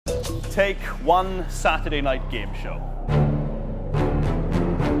take one Saturday night game show.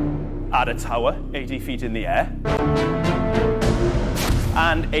 At a tower, 80 feet in the air.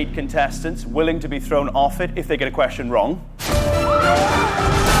 And 8 contestants willing to be thrown off it if they get a question wrong.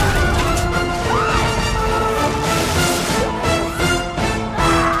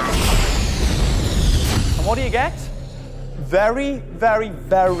 And what do you get? Very, very,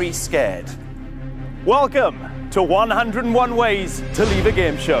 very scared. Welcome to 101 Ways to Leave a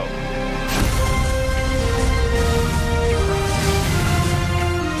Game Show.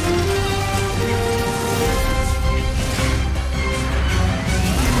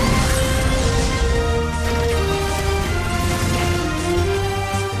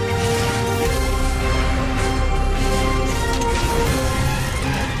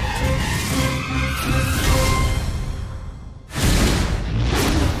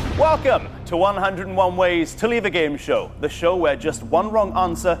 Welcome to 101 Ways to Leave a Game Show, the show where just one wrong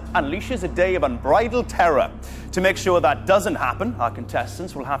answer unleashes a day of unbridled terror. To make sure that doesn't happen, our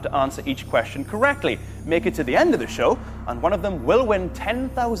contestants will have to answer each question correctly, make it to the end of the show, and one of them will win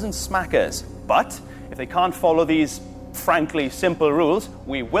 10,000 smackers. But if they can't follow these, frankly, simple rules,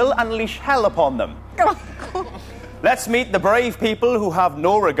 we will unleash hell upon them. Let's meet the brave people who have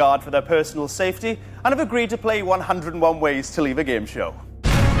no regard for their personal safety and have agreed to play 101 Ways to Leave a Game Show.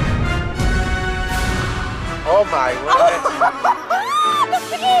 Oh my word.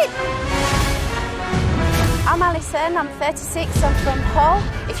 I'm Alison, I'm 36, I'm from Hull.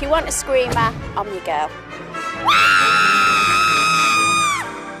 If you want a screamer, I'm your girl.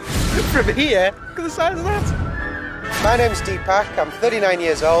 From here? Look at the size of that. My name's Deepak, I'm 39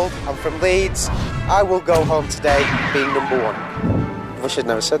 years old, I'm from Leeds. I will go home today being number 1. I wish I'd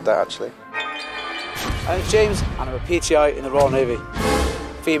never said that, actually. I'm James, and I'm a PTI in the Royal Navy.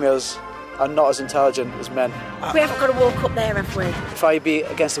 Females are not as intelligent as men. We haven't got to walk up there, have we? If I be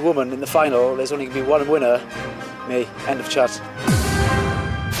against a woman in the final, there's only going to be one winner. Me. End of chat.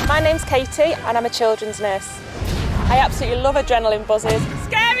 My name's Katie and I'm a children's nurse. I absolutely love adrenaline buzzes.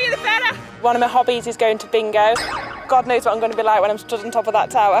 Scarier the better! One of my hobbies is going to bingo. God knows what I'm going to be like when I'm stood on top of that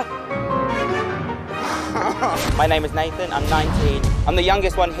tower. My name is Nathan, I'm 19. I'm the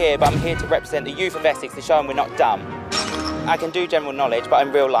youngest one here, but I'm here to represent the youth of Essex to show them we're not dumb. I can do general knowledge, but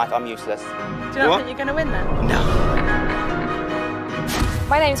in real life I'm useless. Do you not think you're going to win then? No.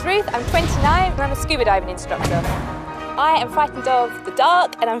 My name's Ruth, I'm 29 and I'm a scuba diving instructor. I am frightened of the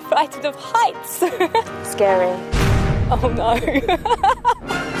dark and I'm frightened of heights. Scary. Oh no.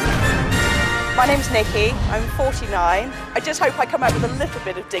 My name's Nikki, I'm 49. I just hope I come out with a little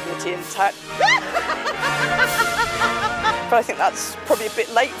bit of dignity intact. But I think that's probably a bit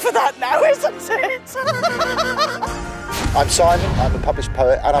late for that now, isn't it? I'm Simon, I'm a published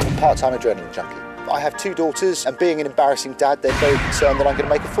poet and I'm a part-time adrenaline junkie. I have 2 daughters and being an embarrassing dad, they're very concerned that I'm going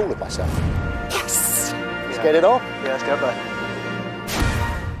to make a fool of myself. Yes! Let's get it on. Yeah, let's go there.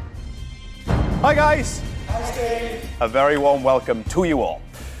 Hi guys! Hi Steve! A very warm welcome to you all.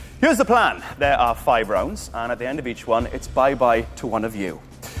 Here's the plan. There are 5 rounds and at the end of each one it's bye-bye to one of you.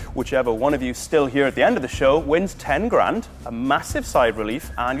 Whichever one of you still here at the end of the show wins 10 grand, a massive sigh of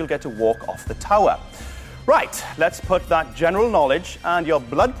relief, and you'll get to walk off the tower. Right, let's put that general knowledge and your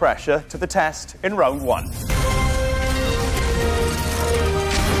blood pressure to the test in round 1.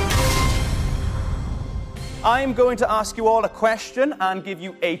 I'm going to ask you all a question and give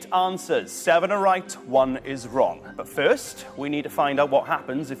you 8 answers. 7 are right, 1 is wrong. But first, we need to find out what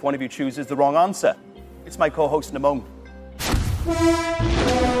happens if one of you chooses the wrong answer. It's my co-host, Namone.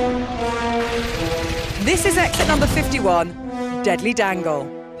 This is exit number 51, Deadly Dangle.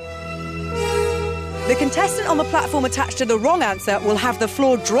 The contestant on the platform attached to the wrong answer will have the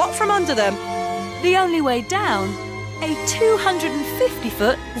floor drop from under them. The only way down, a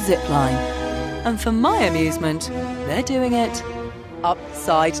 250-foot zip line. And for my amusement, they're doing it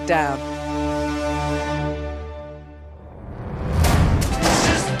upside down.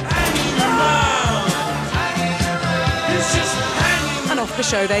 And off the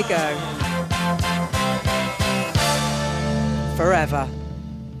show they go. Forever.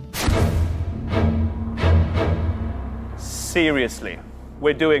 Seriously,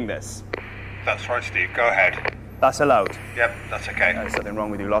 we're doing this. That's right, Steve. Go ahead. That's allowed. Yep, that's okay. There's something wrong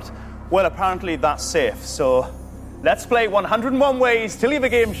with you lot. Well, apparently that's safe, so let's play 101 Ways to Leave a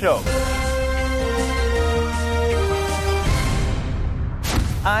Game Show.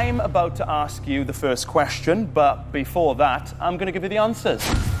 I'm about to ask you the first question, but before that, I'm going to give you the answers.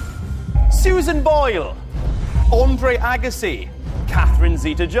 Susan Boyle, Andre Agassi, Catherine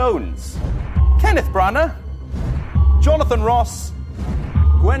Zeta-Jones, Kenneth Branagh, Jonathan Ross,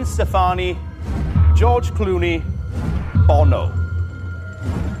 Gwen Stefani, George Clooney, Bono.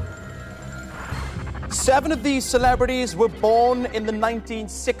 7 of these celebrities were born in the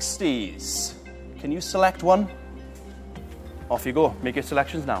 1960s. Can you select one? Off you go. Make your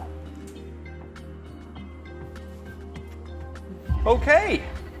selections now. Okay.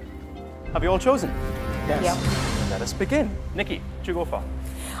 Have you all chosen? Yes. Yeah. Let us begin. Nikki, what'd you go for?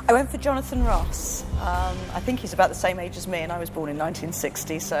 I went for Jonathan Ross. I think he's about the same age as me, and I was born in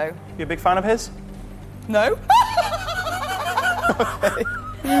 1960, so... You a big fan of his? No. Okay.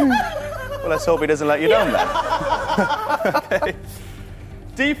 Well, let's hope he doesn't let you down then. Okay.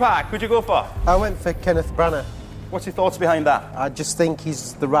 Deepak, who'd you go for? I went for Kenneth Branagh. What's your thoughts behind that? I just think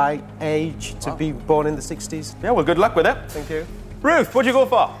he's the right age to be born in the 60s. Yeah, well, good luck with it. Thank you. Ruth, what'd you go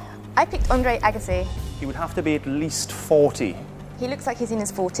for? I picked Andre Agassi. He would have to be at least 40. He looks like he's in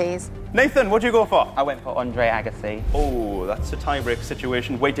his 40s. Nathan, what'd you go for? I went for Andre Agassi. Oh, that's a tiebreak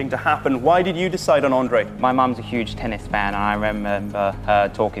situation waiting to happen. Why did you decide on Andre? My mum's a huge tennis fan, and I remember her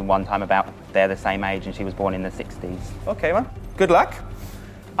talking one time about they're the same age and she was born in the 60s. Okay, man. Good luck.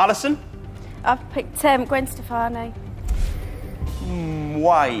 Alison? I've picked Gwen Stefani.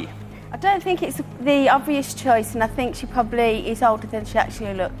 Why? I don't think it's the obvious choice, and I think she probably is older than she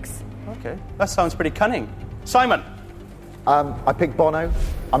actually looks. Okay, that sounds pretty cunning. Simon? I picked Bono.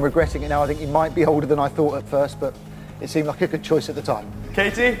 I'm regretting it now. I think he might be older than I thought at first, but it seemed like a good choice at the time.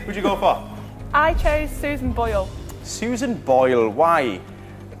 Katie, who'd you go for? I chose Susan Boyle Susan Boyle. Why?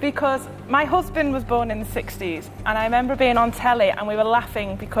 because my husband was born in the 60s, and I remember being on telly and we were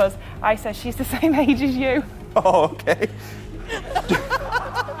laughing because I said she's the same age as you. Oh, okay.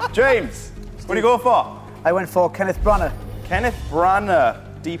 James, what do you go for? I went for Kenneth Branagh. Kenneth Branagh,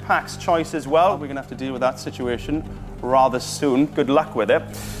 Deepak's choice as well. We're going to have to deal with that situation rather soon. Good luck with it.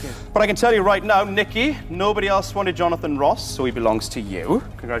 But I can tell you right now, Nikki, nobody else wanted Jonathan Ross, so he belongs to you.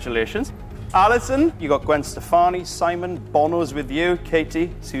 Congratulations. Alison, you got Gwen Stefani. Simon, Bono's with you.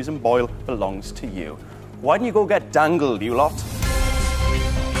 Katie, Susan Boyle belongs to you. Why didn't you go get dangled, you lot?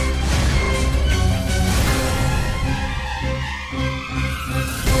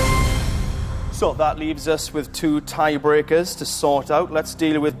 So that leaves us with 2 tiebreakers to sort out. Let's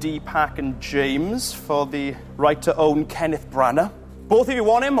deal with Deepak and James for the right to own Kenneth Branagh. Both of you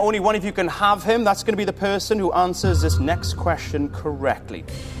want him, only one of you can have him. That's going to be the person who answers this next question correctly.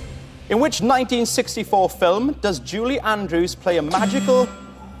 In which 1964 film does Julie Andrews play a magical...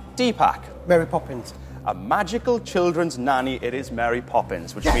 Deepak? Mary Poppins. A magical children's nanny. It is Mary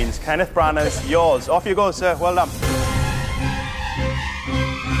Poppins, which means Kenneth Branagh's yours. Off you go, sir. Well done.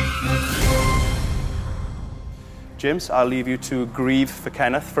 James, I'll leave you to grieve for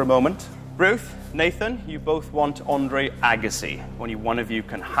Kenneth for a moment. Ruth, Nathan, you both want Andre Agassi. Only one of you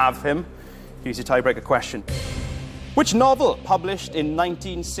can have him. Here's your tiebreaker question. Which novel, published in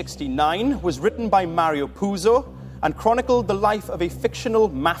 1969, was written by Mario Puzo and chronicled the life of a fictional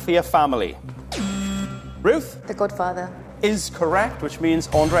mafia family? Ruth? The Godfather. Is correct, which means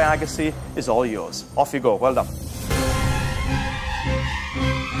Andre Agassi is all yours. Off you go. Well done.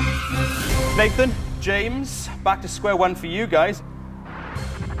 Nathan, James, back to square one for you guys.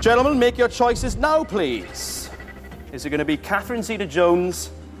 Gentlemen, make your choices now, please. Is it going to be Catherine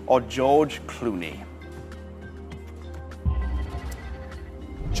Zeta-Jones or George Clooney?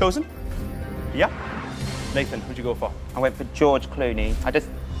 Chosen? Yeah. Nathan, who'd you go for? I went for George Clooney. I just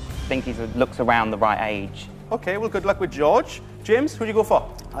think he looks around the right age. Okay, well, good luck with George. James, who'd you go for?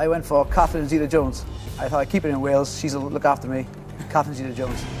 I went for Catherine Zeta-Jones. I thought I'd keep it in Wales. She'll look after me. Catherine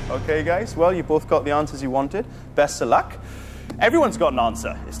Zeta-Jones. Okay, guys. Well, you both got the answers you wanted. Best of luck. Everyone's got an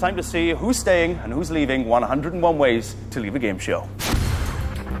answer. It's time to see who's staying and who's leaving 101 Ways to Leave a Game Show.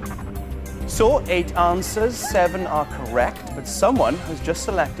 So, 8 answers, 7 are correct, but someone has just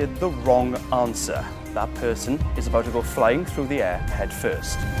selected the wrong answer. That person is about to go flying through the air head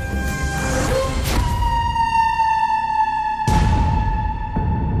first.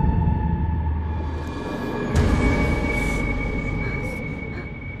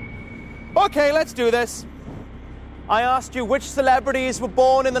 Okay, let's do this. I asked you which celebrities were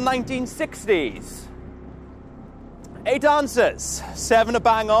born in the 1960s. 8 answers, 7 are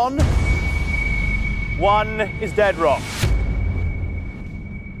bang on, 1 is dead wrong.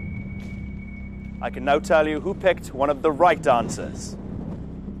 I can now tell you who picked one of the right answers.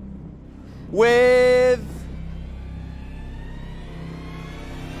 With...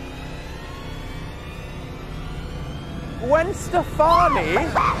 Gwen Stefani,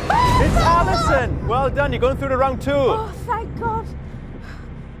 it's Alison. Well done, you're going through to round 2. Oh, thank God.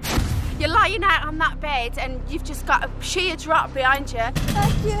 You're lying out on that bed and you've just got a sheer drop behind you.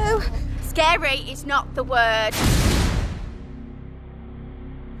 Thank you. Scary is not the word.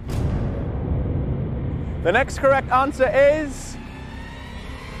 The next correct answer is...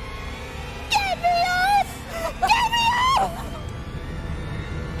 Get me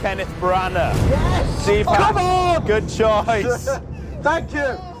Kenneth Branagh. Yes! Deepak, Come on! good choice. Thank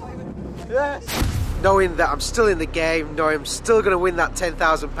you. Yes. Knowing that I'm still in the game, knowing I'm still going to win that £10,000,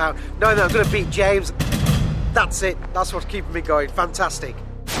 knowing that I'm going to beat James, that's it. That's what's keeping me going. Fantastic.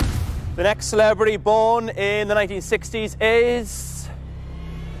 The next celebrity born in the 1960s is...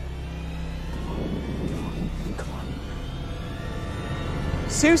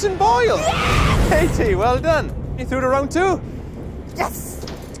 Susan Boyle. Yes! Katie, well done. You through to round 2. Yes!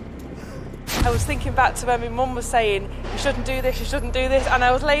 I was thinking back to when my mum was saying, you shouldn't do this, you shouldn't do this, and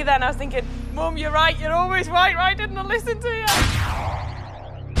I was laying there and I was thinking, Mum, you're right, you're always right, why didn't I listen to you?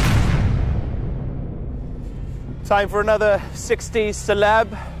 Time for another 60s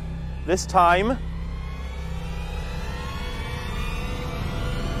celeb. This time,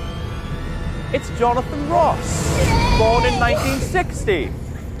 it's Jonathan Ross, born in 1960.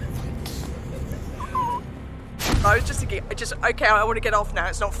 I was just thinking, okay, I want to get off now.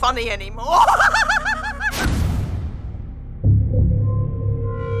 It's not funny anymore.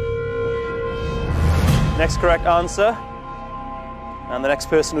 Next correct answer. And the next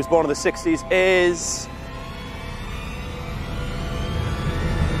person who's born in the 60s is...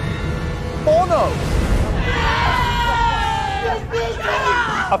 Bono.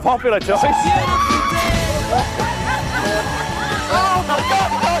 A popular choice. Oh my God!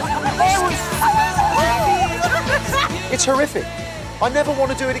 It's horrific. I never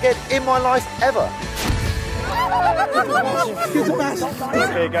want to do it again in my life, ever.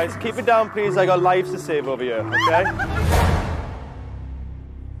 Okay, guys, keep it down, please. I got lives to save over here, okay?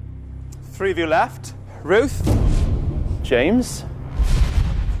 3 of you left. Ruth, James,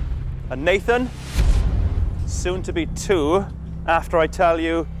 and Nathan. Soon to be 2 after I tell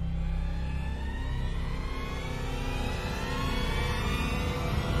you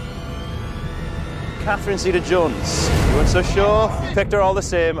Catherine Zeta-Jones. You weren't so sure, picked her all the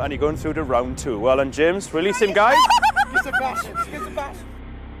same, and you're going through to round 2. Well done, James. Release him, guys.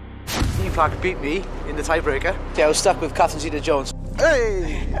 Deepak beat me in the tiebreaker. Yeah, I was stuck with Catherine Zeta-Jones.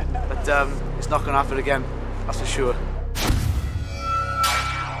 Hey! But it's not going to happen again, that's for sure.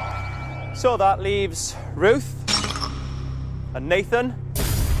 So that leaves Ruth and Nathan.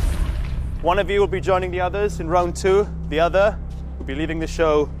 One of you will be joining the others in round 2. The other will be leaving the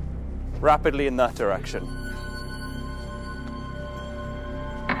show rapidly in that direction.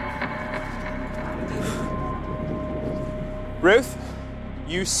 Ruth,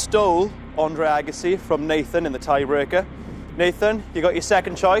 you stole Andre Agassi from Nathan in the tiebreaker. Nathan, you got your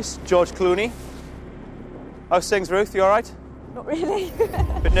second choice, George Clooney. How's things, Ruth? You all right? Not really.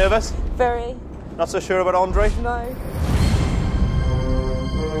 Bit nervous? Very. Not so sure about Andre? No.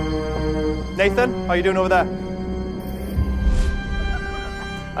 Nathan, how are you doing over there?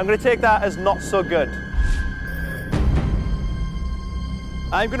 I'm going to take that as not so good.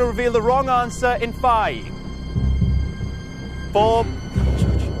 I'm going to reveal the wrong answer in 5, 4,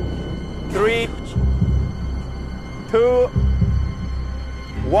 3, 2,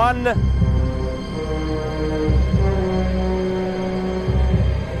 1.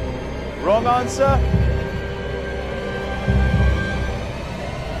 Wrong answer.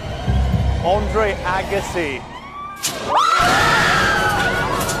 Andre Agassi.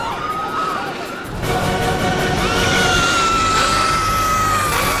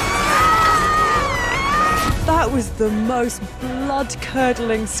 That was the most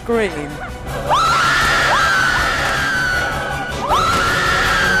blood-curdling scream.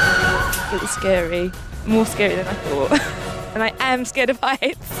 It was scary. More scary than I thought. And I am scared of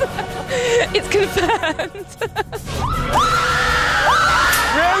heights. It's confirmed.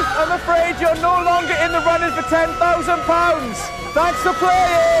 Ruth, I'm afraid you're no longer in the running for £10,000. Thanks for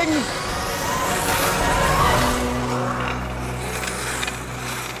playing.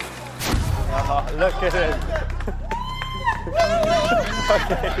 Oh, look at it.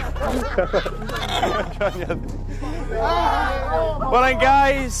 Well then,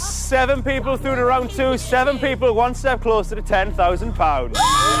 guys, 7 people through to round 2. 7 people, 1 step closer to £10,000.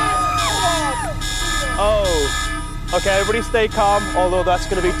 Oh, okay, everybody stay calm, although that's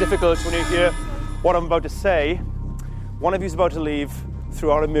going to be difficult when you hear what I'm about to say. One of you's about to leave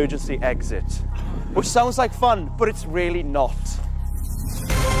through our emergency exit, which sounds like fun, but it's really not.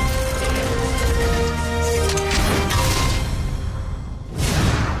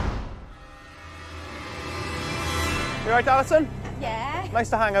 You all right, Alison? Yeah. Nice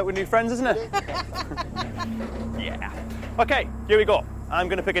to hang out with new friends, isn't it? Yeah. Okay, here we go. I'm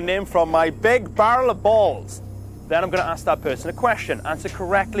going to pick a name from my big barrel of balls. Then I'm going to ask that person a question. Answer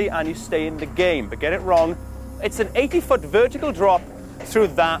correctly and you stay in the game. But get it wrong, it's an 80-foot vertical drop through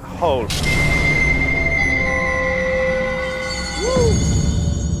that hole. Woo.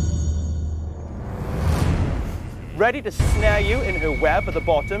 ready to snare you in her web at the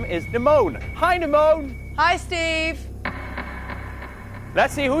bottom is Nimone. Hi, Nimone. Hi, Steve.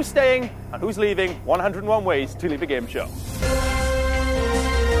 Let's see who's staying and who's leaving 101 Ways to Leave a Game Show.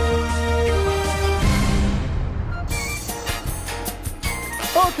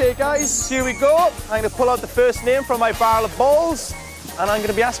 Okay, guys, here we go. I'm going to pull out the first name from my barrel of balls, and I'm going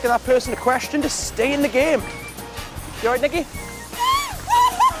to be asking that person a question to stay in the game. You all right, Nikki?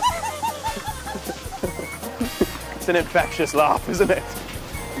 It's an infectious laugh, isn't it?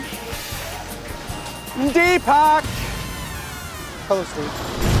 Deepak! Hello, Steve.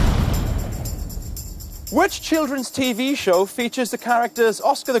 Which children's TV show features the characters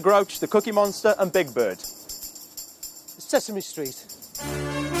Oscar the Grouch, the Cookie Monster, and Big Bird? Sesame Street.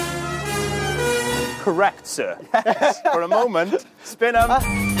 Correct, sir. Yes. For a moment. Spin 'em.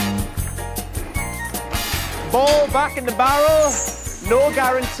 Ball back in the barrel. No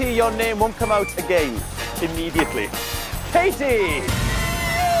guarantee your name won't come out again immediately. Katie!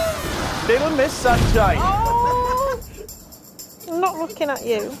 Little Miss Sunshine. Oh, I'm not looking at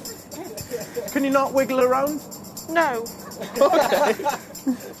you. Can you not wiggle around? No. Okay.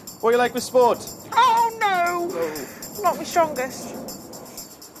 What do you like with sport? Oh, no. Not my strongest.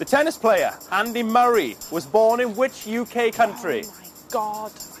 The tennis player, Andy Murray, was born in which UK country? Oh, my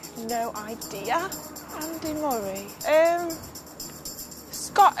God. No idea. Andy Murray.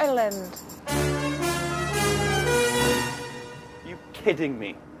 Scotland. You kidding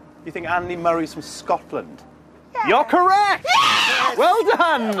me? You think Andy Murray's from Scotland? Yeah. You're correct! Yes! Well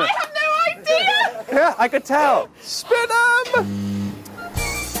done! I have no idea! Yeah, I could tell. Spin 'em!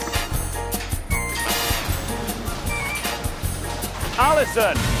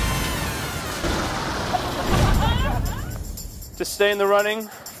 Alison! To stay in the running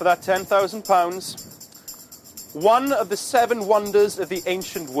for that £10,000, one of the 7 wonders of the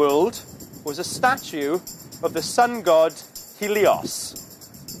ancient world was a statue of the sun god Helios,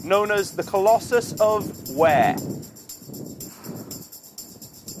 known as the Colossus of where?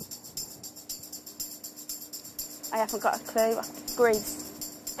 I haven't got a clue. Greece.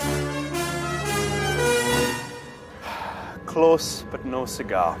 Close, but no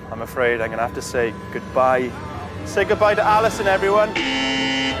cigar. I'm afraid I'm going to have to say goodbye. Say goodbye to Alison, everyone.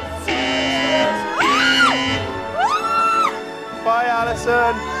 Bye,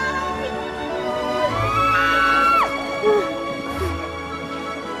 Alison.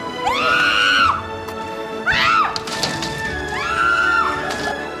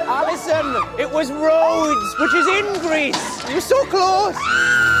 Alison, it was Rhodes, which is in Greece. You were so close.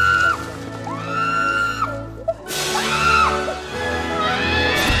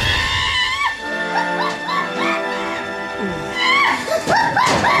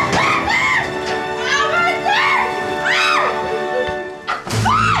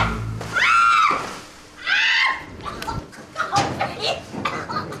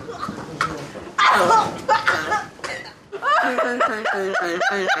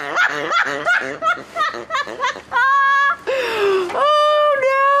 Oh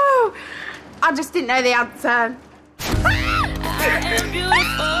no! I just didn't know the answer.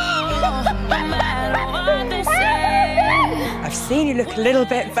 I've seen you look a little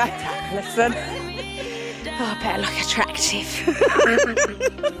bit better, Alison. Oh, I better look attractive.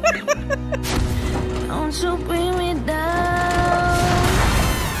 Don't you bring me down.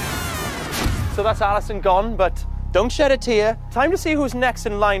 So that's Alison gone, but don't shed a tear. Time to see who's next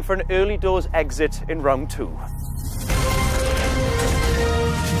in line for an early doors exit in round 2.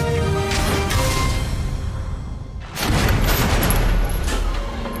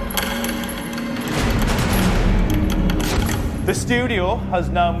 The studio has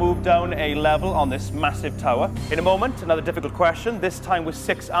now moved down a level on this massive tower. In a moment, another difficult question, this time with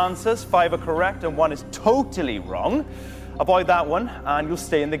 6 answers. 5 are correct and 1 is totally wrong. Avoid that one and you'll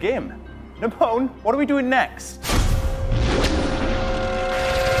stay in the game. Nimone, what are we doing next?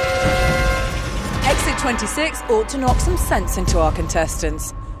 Exit 26 ought to knock some sense into our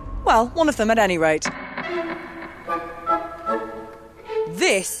contestants. Well, one of them at any rate.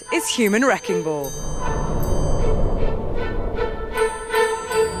 This is Human Wrecking Ball.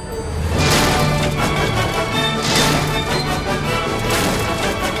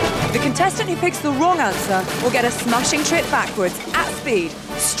 The contestant who picks the wrong answer will get a smashing trip backwards at speed,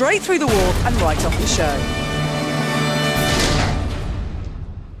 straight through the wall and right off the show.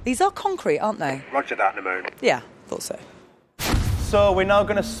 These are concrete, aren't they? Roger that, Nimone. Yeah, thought so. So we're now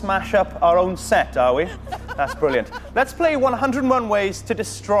going to smash up our own set, are we? That's brilliant. Let's play 101 Ways to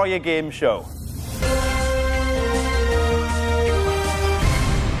Destroy a Game Show.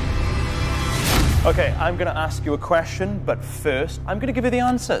 Okay, I'm going to ask you a question, but first, I'm going to give you the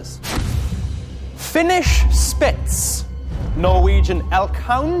answers. Finnish Spitz, Norwegian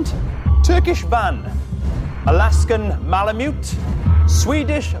Elkhound, Turkish Van, Alaskan Malamute,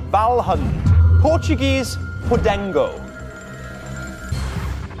 Swedish Valhund, Portuguese Podengo.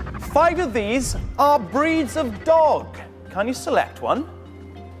 5 of these are breeds of dog. Can you select one?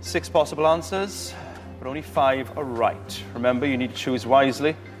 6 possible answers, but only 5 are right. Remember, you need to choose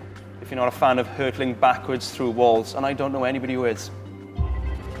wisely if you're not a fan of hurtling backwards through walls, and I don't know anybody who is.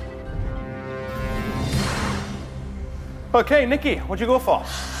 Okay, Nikki, what'd you go for?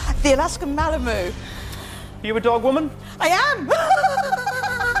 The Alaskan Malamute. Are you a dog woman? I am!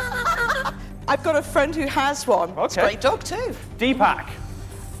 I've got a friend who has one. Okay. It's a great dog too. Deepak.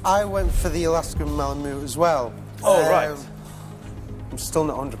 I went for the Alaskan Malamute as well. Oh, right. I'm still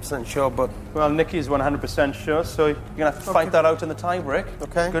not 100% sure, but... Well, Nikki's 100% sure, so you're going to have to fight that out in the tie-break.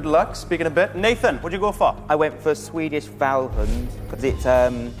 Okay. Good luck. Speaking a bit. Nathan, what'd you go for? I went for Swedish Valhund because it's,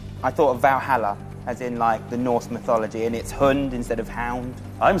 I thought of Valhalla, as in, like, the Norse mythology, and it's hund instead of hound.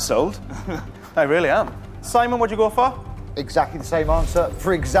 I'm sold. I really am. Simon, what'd you go for? Exactly the same answer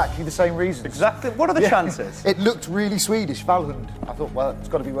for exactly the same reasons. Exactly. What are the chances? It looked really Swedish, Valhund. I thought, well, it's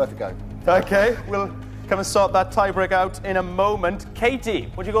got to be worth a go. Okay, we'll come and sort that tie-break out in a moment. Katie,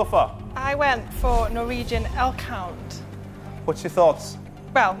 what'd you go for? I went for Norwegian Elkhound. What's your thoughts?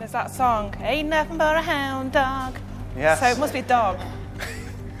 Well, there's that song, Ain't Nothing But a Hound Dog. Yes. So it must be dog.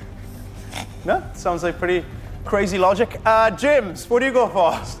 No, sounds like pretty crazy logic. James, what do you go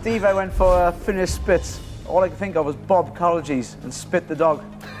for? Steve, I went for Finnish Spitz. All I could think of was Bob Colleges and Spit the dog.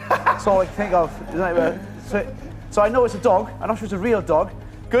 That's all I could think of. So I know it's a dog. I'm not sure it's a real dog.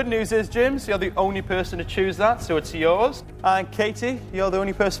 Good news is, James, you're the only person to choose that, so it's yours. And Katie, you're the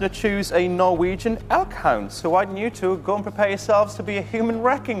only person to choose a Norwegian Elkhound. So why don't you two go and prepare yourselves to be a human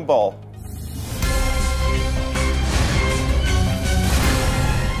wrecking ball?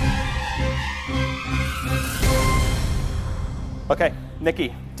 Okay,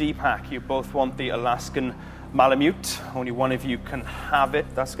 Nikki, Deepak, you both want the Alaskan Malamute. Only one of you can have it.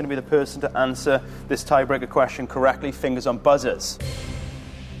 That's going to be the person to answer this tiebreaker question correctly. Fingers on buzzers.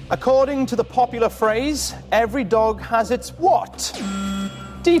 According to the popular phrase, every dog has its what?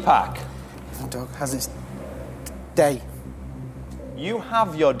 Deepak. Every dog has its day. You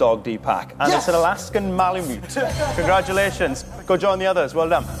have your dog, Deepak, and It's an Alaskan Malamute. Congratulations. Go join the others. Well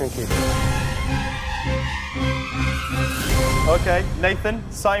done. Thank you. Okay, Nathan,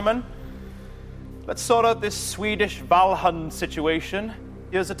 Simon, let's sort out this Swedish Valhund situation.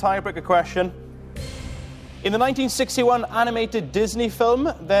 Here's a tiebreaker question. In the 1961 animated Disney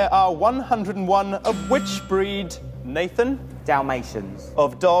film, there are 101 of which breed, Nathan? Dalmatians.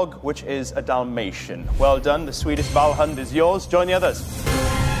 Of dog, which is a Dalmatian. Well done, the Swedish Valhund is yours. Join the others.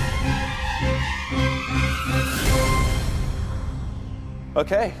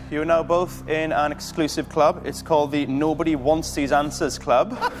 Okay, you are now both in an exclusive club. It's called the Nobody Wants These Answers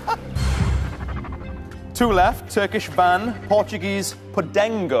Club. 2 left, Turkish Van, Portuguese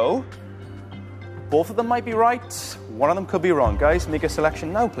Podengo. Both of them might be right, one of them could be wrong. Guys, make a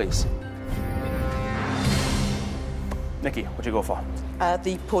selection now, please. Nikki, what'd you go for?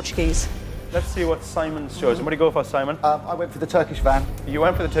 The Portuguese. Let's see what Simon's chosen. What do you go for, Simon? I went for the Turkish Van. You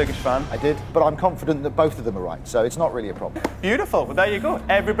went for the Turkish Van? I did, but I'm confident that both of them are right, so it's not really a problem. Beautiful. Well, there you go.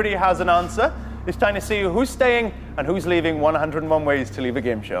 Everybody has an answer. It's time to see who's staying and who's leaving 101 Ways to Leave a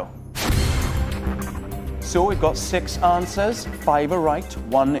Game Show. So we've got 6 answers. 5 are right,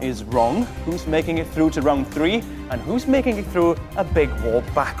 1 is wrong. Who's making it through to round 3? And who's making it through a big wall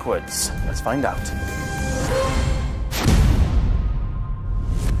backwards? Let's find out.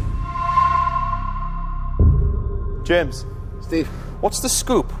 James. Steve. What's the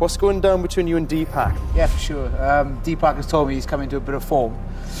scoop? What's going down between you and Deepak? Yeah, for sure. Deepak has told me he's coming to a bit of form,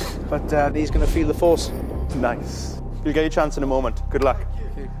 but he's going to feel the force. Nice. You'll get your chance in a moment. Good luck.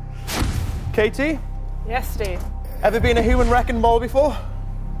 Thank you. Katie? Yes, Steve. Ever been a human wrecking ball before?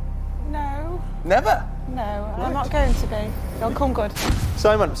 No. Never? No, I'm not going to be. It'll come good.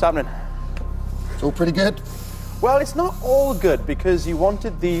 Simon, what's happening? It's all pretty good. Well, it's not all good because you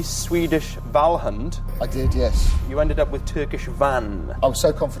wanted the Swedish Valhund. I did, yes. You ended up with Turkish Van. I was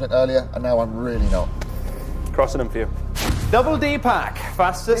so confident earlier, and now I'm really not. Crossing them for you. Double Deepak,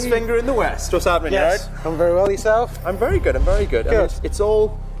 fastest finger in the West. What's happening, Yes, right? I'm very well. Yourself? I'm very good, I'm very good. Good. I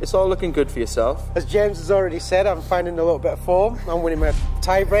mean, it's all looking good for yourself. As James has already said, I'm finding a little bit of form. I'm winning my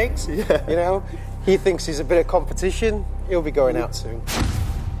tie breaks. Yeah. You know, he thinks he's a bit of competition. He'll be going out soon.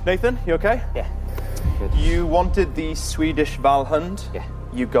 Nathan, you okay? Yeah. Good. You wanted the Swedish Valhund. Yeah.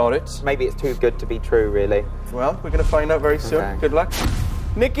 You got it. Maybe it's too good to be true, really. Well, we're going to find out very soon. Okay. Good luck.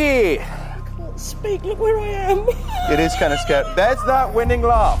 Nikki! Speak, look where I am. It is kind of scary. There's that winning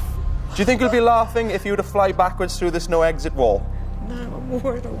laugh. Do you think you'll be laughing if you were to fly backwards through this no exit wall? No, I'm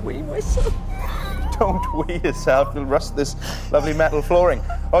worried I'll wee myself. Don't wee yourself, you'll rust this lovely metal flooring.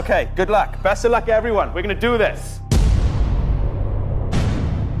 Okay, good luck. Best of luck, everyone. We're going to do this.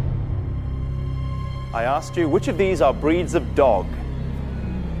 I asked you, which of these are breeds of dog?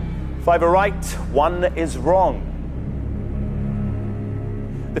 5 are right, 1 is wrong.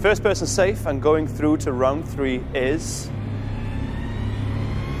 The first person safe and going through to round 3 is...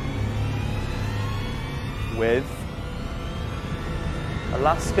 with...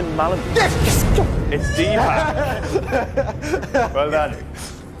 Alaskan Malamute. Yes! It's Deepak. Well done.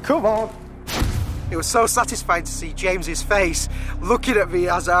 Come on. It was so satisfying to see James's face looking at me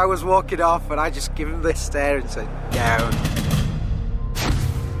as I was walking off, and I just give him this stare and said, "Down."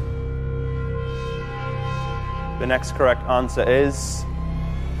 The next correct answer is...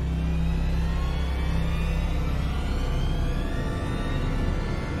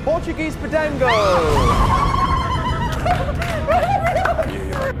 Portuguese Podengo.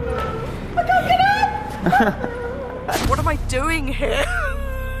 I can't get up! What am I doing here?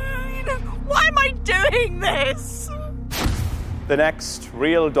 Why am I doing this? The next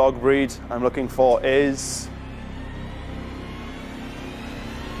real dog breed I'm looking for is...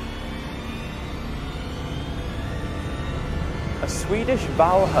 a Swedish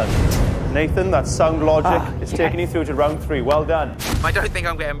Valhund. Nathan, that sound logic is taking you through to round 3. Well done. I don't think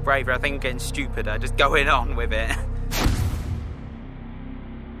I'm getting braver, I think I'm getting stupider, just going on with it.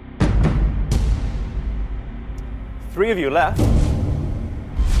 Three of you left,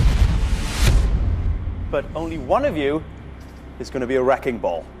 but only one of you is going to be a wrecking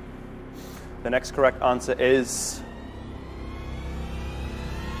ball. The next correct answer is...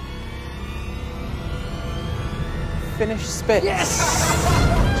 Finnish Spitz. Yes!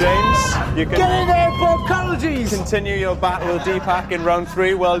 James, you can... Get in there, Bob Colleges! Continue your battle with Deepak in round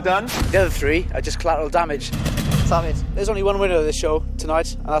 3. Well done. The other 3 are just collateral damage. Damn it. There's only one winner of this show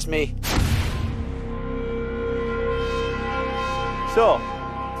tonight, and that's me. So,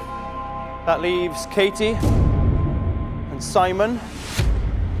 that leaves Katie and Simon.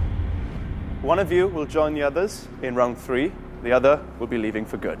 One of you will join the others in round 3. The other will be leaving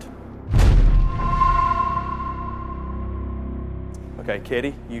for good. Okay,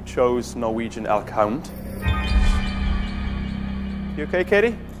 Katie, you chose Norwegian elk hound. You okay,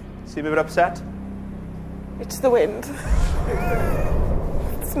 Katie? Seem a bit upset? It's the wind.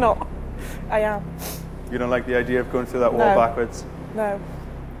 It's not. I am. You don't like the idea of going through that wall backwards? No.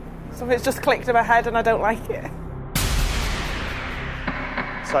 Something's just clicked in my head and I don't like it.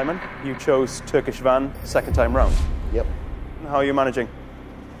 Simon, you chose Turkish van second time round. Yep. How are you managing?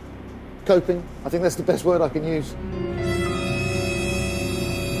 Coping. I think that's the best word I can use.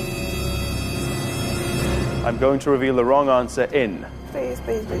 I'm going to reveal the wrong answer in... Please,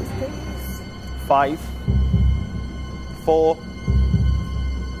 please, please, please. 5, 4,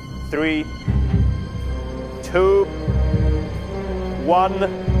 3, 2, 1.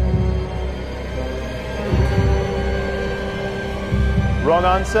 Wrong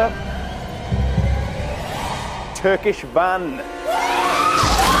answer. Turkish van.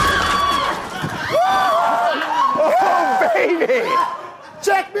 Oh, baby!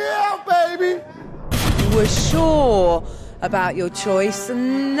 Check me out, baby! You were sure about your choice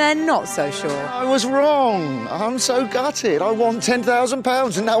and then not so sure. I was wrong. I'm so gutted. I want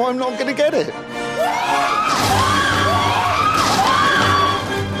 £10,000 and now I'm not going to get it.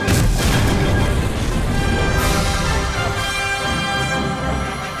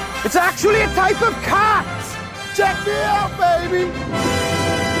 It's actually a type of cat! Check me out, baby!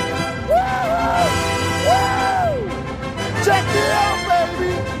 Woo! Woo! Check me out,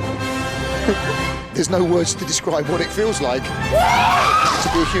 baby! There's no words to describe what it feels like to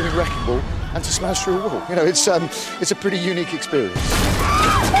be a human wrecking ball and to smash through a wall. You know, it's a pretty unique experience.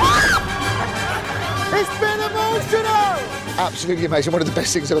 It's been emotional! Absolutely amazing. One of the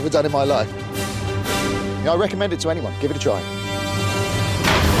best things I've ever done in my life. You know, I recommend it to anyone. Give it a try.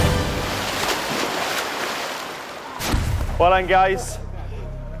 Well done, guys.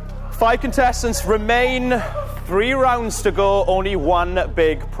 5 contestants remain. 3 rounds to go, only 1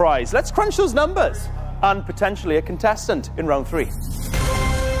 big prize. Let's crunch those numbers. And potentially a contestant in round 3.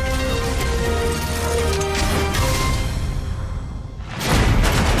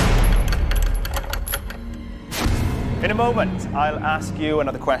 In a moment, I'll ask you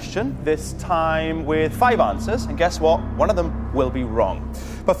another question, this time with 5 answers, and guess what? One of them will be wrong.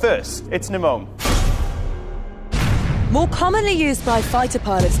 But first, it's Nimone. More commonly used by fighter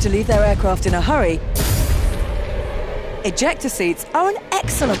pilots to leave their aircraft in a hurry, ejector seats are an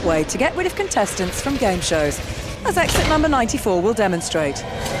excellent way to get rid of contestants from game shows, as exit number 94 will demonstrate.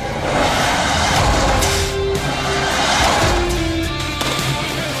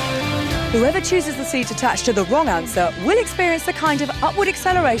 Whoever chooses the seat attached to the wrong answer will experience the kind of upward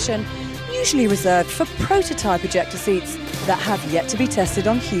acceleration usually reserved for prototype ejector seats that have yet to be tested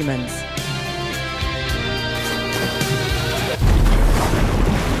on humans.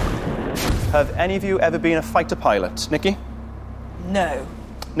 Have any of you ever been a fighter pilot? Nikki? No.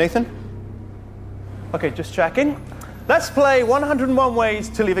 Nathan? Okay, just checking. Let's play 101 Ways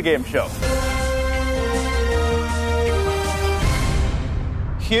to Leave a Game Show.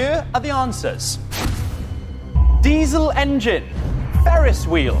 Here are the answers. Diesel engine, Ferris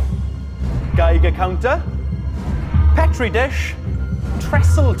wheel, Geiger counter, Petri dish,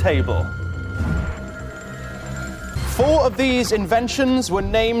 trestle table. 4 of these inventions were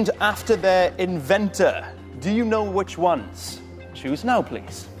named after their inventor. Do you know which ones? Choose now,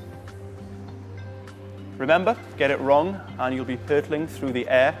 please. Remember, get it wrong and you'll be hurtling through the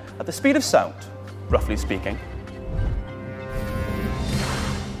air at the speed of sound, roughly speaking.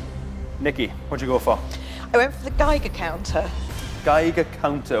 Nikki, what'd you go for? I went for the Geiger counter. Geiger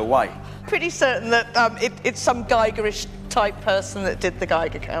counter, why? Pretty certain that it's some Geigerish type person that did the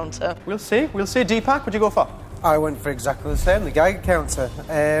Geiger counter. We'll see. Deepak, what'd you go for? I went for exactly the same, the Geiger counter.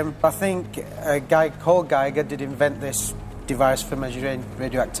 I think a guy called Geiger did invent this device for measuring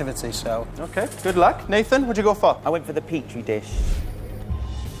radioactivity, so... Okay, good luck. Nathan, what'd you go for? I went for the Petri dish.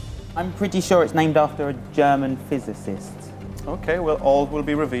 I'm pretty sure it's named after a German physicist. Okay, well, all will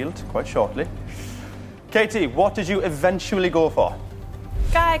be revealed quite shortly. Katie, what did you eventually go for?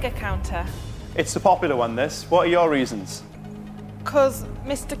 Geiger counter. It's the popular one, this. What are your reasons? Because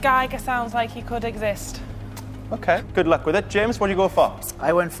Mr. Geiger sounds like he could exist. Okay, good luck with it. James, what do you go for?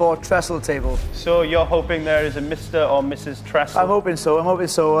 I went for trestle table. So you're hoping there is a Mr. or Mrs. Trestle? I'm hoping so.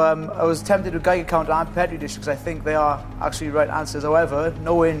 I was tempted with Geiger counter and Petri dish because I think they are actually right answers. However,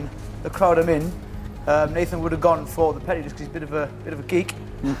 knowing the crowd I'm in, Nathan would have gone for the Petri dish because he's a bit of a geek,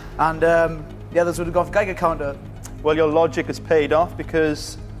 and the others would have gone for Geiger counter. Well, your logic is paid off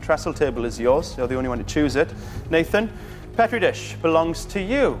because trestle table is yours. You're the only one to choose it. Nathan, Petri dish belongs to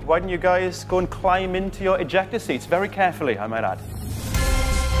you. Why don't you guys go and climb into your ejector seats very carefully, I might add.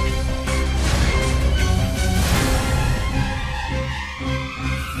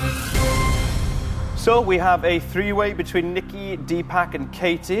 So we have a 3-way between Nikki, Deepak and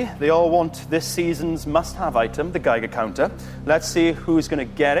Katie. They all want this season's must-have item, the Geiger counter. Let's see who's going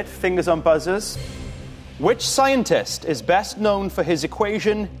to get it. Fingers on buzzers. Which scientist is best known for his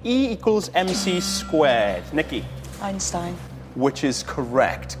equation E equals mc squared? Nikki? Einstein. Which is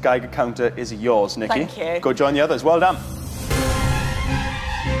correct. Geiger counter is yours, Nikki. Thank you. Go join the others. Well done.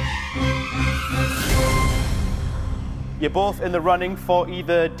 You're both in the running for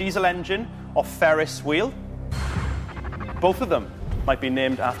either diesel engine or Ferris wheel. Both of them might be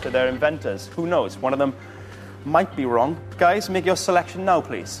named after their inventors. Who knows? One of them might be wrong. Guys, make your selection now,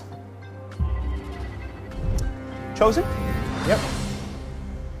 please. Chosen? Yep.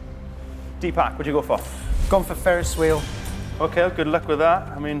 Deepak, what'd you go for? Gone for Ferris wheel. Okay, good luck with that.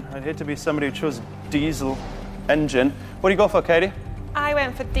 I mean, I'd hate to be somebody who chose diesel engine. What do you go for, Katie? I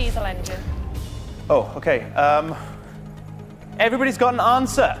went for diesel engine. Oh, okay. Everybody's got an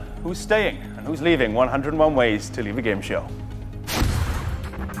answer. Who's staying and who's leaving? 101 Ways to Leave a Game Show.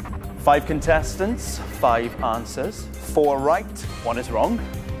 5 contestants, 5 answers. 4 right, 1 is wrong.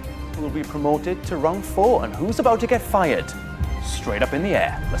 Who will be promoted to round 4 and who's about to get fired? Straight up in the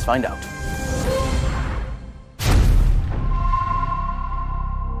air. Let's find out.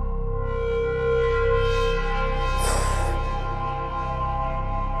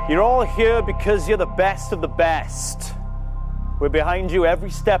 You're all here because you're the best of the best. We're behind you every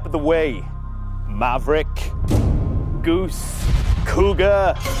step of the way. Maverick, Goose,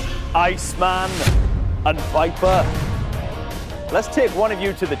 Cougar, Iceman, and Viper. Let's take one of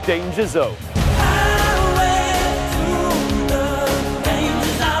you to the danger zone.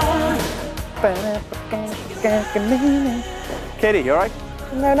 Katie, you alright?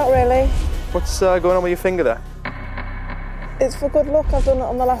 No, not really. What's going on with your finger there? It's for good luck. I've done it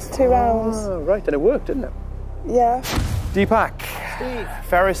on the last 2 rounds. Oh, right, and it worked, didn't it? Yeah. Deepak, Steve.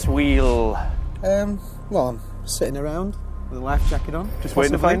 Ferris wheel. Well, I'm sitting around with a life jacket on. Just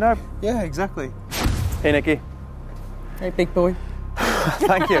waiting to find out. Yeah, exactly. Hey, Nikki. Hey, big boy.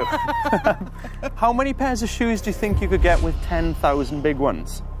 Thank you. How many pairs of shoes do you think you could get with 10,000 big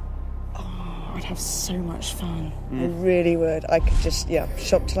ones? Oh, I'd have so much fun. I really would. I could just,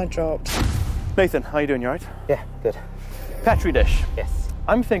 shop till I dropped. Nathan, how you doing? You all right? Yeah, good. Petri dish. Yes.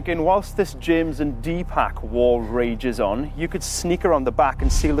 I'm thinking whilst this James and Deepak war rages on, you could sneak around the back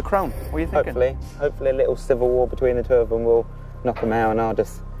and seal the crown. What are you thinking? Hopefully a little civil war between the two of them will knock them out and I'll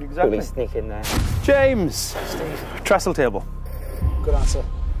just quickly sneak in there. James. Steve. Trestle table. Good answer.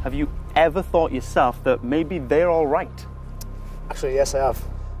 Have you ever thought yourself that maybe they're all right? Actually, yes, I have.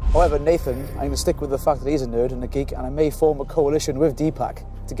 However, Nathan, I'm going to stick with the fact that he's a nerd and a geek, and I may form a coalition with Deepak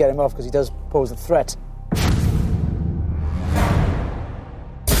to get him off because he does pose a threat.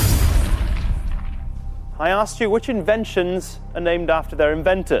 I asked you which inventions are named after their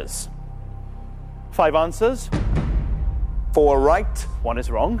inventors. 5 answers. 4 right, 1 is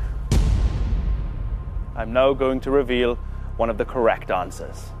wrong. I'm now going to reveal one of the correct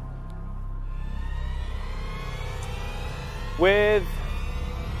answers. With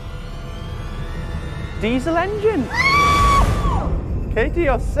diesel engine. Katie,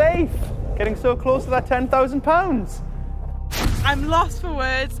 you're safe. Getting so close to that £10,000. I'm lost for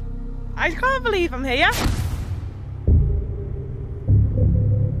words. I can't believe I'm here.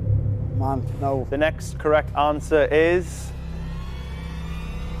 Man, no. The next correct answer is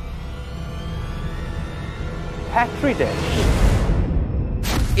Petri dish.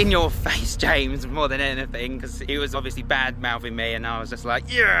 In your face, James, more than anything, because he was obviously bad-mouthing me, and I was just like,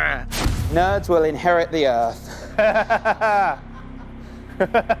 yeah! Nerds will inherit the earth.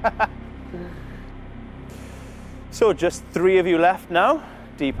 So just 3 of you left now.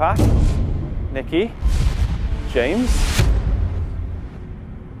 Deepak, Nikki, James.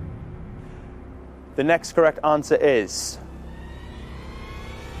 The next correct answer is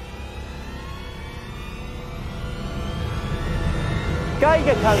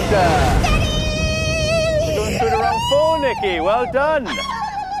Geiger counter. You're going through to round 4, Nikki. Well done. Oh,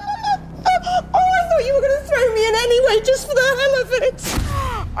 I thought you were going to throw me in anyway, just for the hell of it.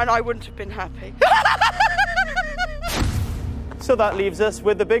 And I wouldn't have been happy. So that leaves us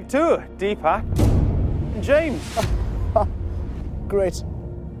with the big 2, Deepak and James. Great.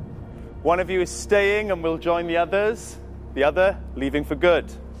 One of you is staying and will join the others. The other leaving for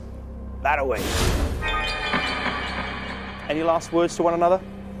good. That away. Any last words to one another?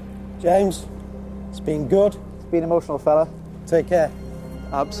 James, it's been good. It's been emotional, fella. Take care.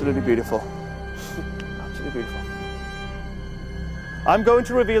 Absolutely beautiful. Absolutely beautiful. I'm going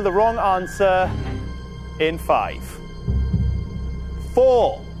to reveal the wrong answer in 5,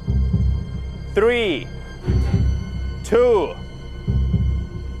 4, 3, 2,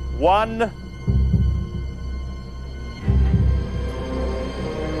 1.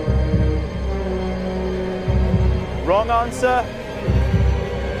 Wrong answer.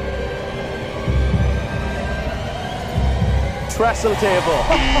 Trestle table.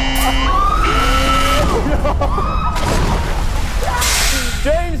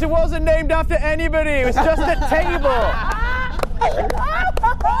 James, it wasn't named after anybody. It was just a table.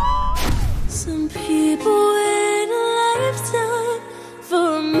 Some people wait a lifetime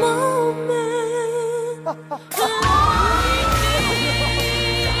for a moment.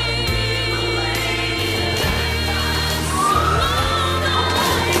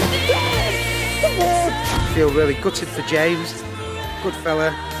 I feel really gutted for James. Good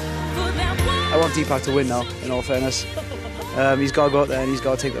fella. I want Deepak to win now, in all fairness. He's got to go out there and he's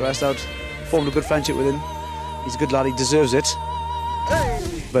got to take the rest out. Formed a good friendship with him. He's a good lad, he deserves it.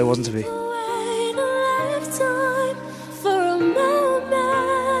 But it wasn't to be.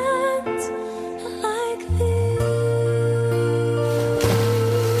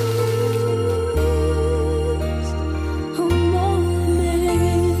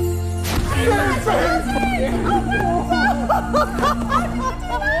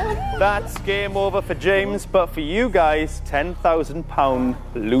 That's game over for James, but for you guys, £10,000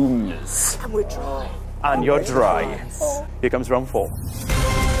 looms. And we're dry. And you're dry. Here comes round 4.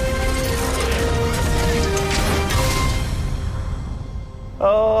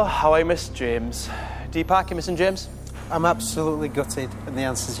 Oh, how I miss James. Deepak, you missing James? I'm absolutely gutted, and the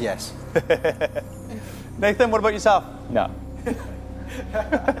answer's yes. Nathan, what about yourself? No.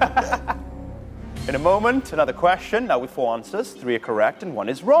 In a moment, another question, now with 4 answers. 3 are correct and 1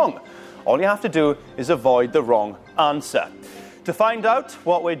 is wrong. All you have to do is avoid the wrong answer. To find out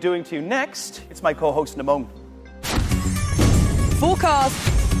what we're doing to you next, it's my co-host, Namone. 4 cars,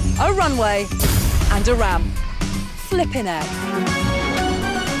 a runway, and a ramp. Flippin' heck.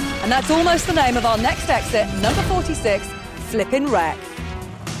 And that's almost the name of our next exit, number 46, Flippin' Wreck.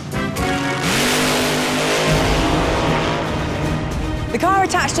 The car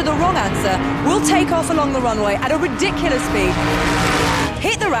attached to the wrong answer will take off along the runway at a ridiculous speed,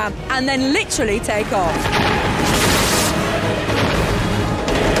 hit the ramp, and then literally take off.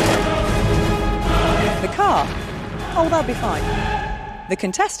 The car? Oh, that'll be fine. The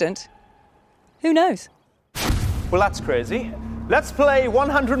contestant? Who knows? Well, that's crazy. Let's play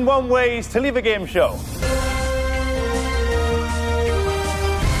 101 Ways to Leave a Game Show.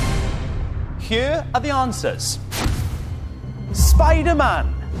 Here are the answers.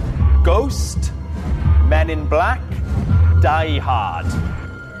 Spider-Man, Ghost, Men in Black, Die Hard.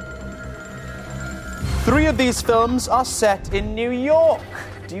 3 of these films are set in New York.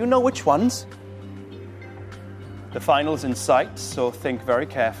 Do you know which ones? The final's in sight, so think very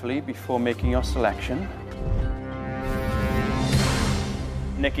carefully before making your selection.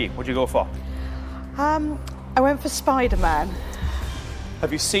 Nikki, what'd you go for? I went for Spider-Man.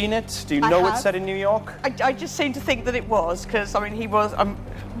 Have you seen it? Do you know it's set in New York? I just seem to think that it was, because, I mean, he was...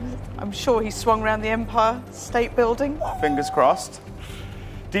 I'm sure he swung around the Empire State Building. Fingers crossed.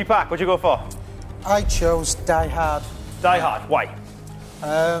 Deepak, what'd you go for? I chose Die Hard. Die Hard, why?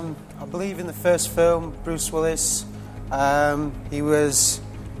 I believe in the first film, Bruce Willis, he was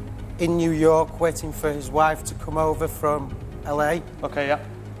in New York waiting for his wife to come over from LA. Okay, yeah.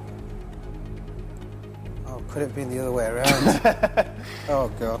 Oh, could it have been the other way around?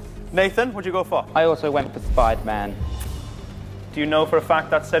 Oh, God. Nathan, what'd you go for? I also went for Spider-Man. Do you know for a fact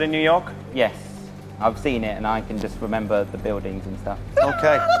that's set in New York? Yes. I've seen it and I can just remember the buildings and stuff.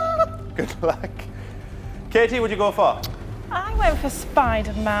 Okay. Good luck. Katie, what'd you go for? I went for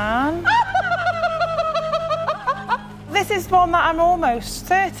Spider-Man. This is one that I'm almost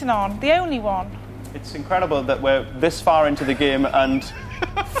certain on, the only one. It's incredible that we're this far into the game and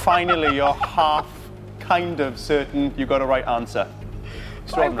finally you're half kind of certain you got a right answer.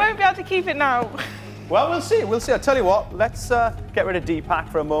 I won't be able to keep it now. Well, we'll see. We'll see. I'll tell you what. Let's get rid of Deepak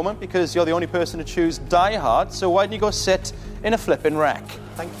for a moment because you're the only person to choose Die Hard. So why don't you go sit in a flipping wreck?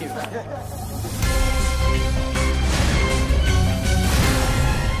 Thank you.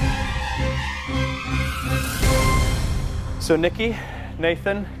 So Nikki,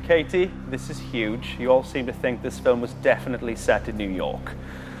 Nathan, Katie, this is huge. You all seem to think this film was definitely set in New York.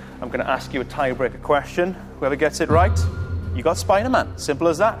 I'm going to ask you a tiebreaker question. Whoever gets it right, you got Spider-Man. Simple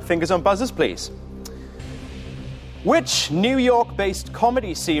as that. Fingers on buzzers, please. Which New York-based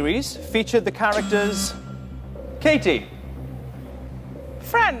comedy series featured the characters... Katie.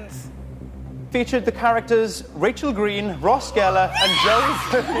 Friends. Featured the characters Rachel Green, Ross Geller, and Joey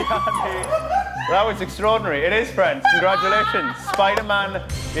Tribbiani. That was extraordinary. It is, Friends. Congratulations. Spider-Man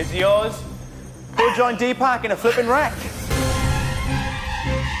is yours. Go join Deepak in a flipping wreck.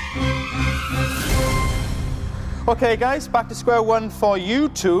 Okay, guys, back to square one for you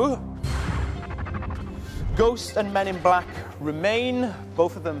two. Ghost and Men in Black remain.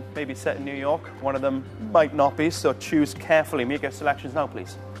 Both of them may be set in New York. One of them might not be, so choose carefully. Make your selections now,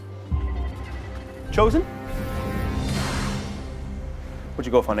 please. Chosen? What'd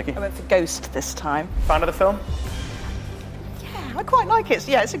you go for, Nikki? I went for Ghost this time. Fan of the film? Yeah, I quite like it.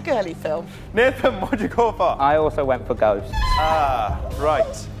 Yeah, it's a girly film. Nathan, what'd you go for? I also went for Ghost. Ah,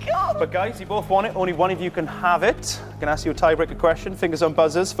 right. God. But guys, you both want it. Only one of you can have it. I can ask you a tiebreaker question. Fingers on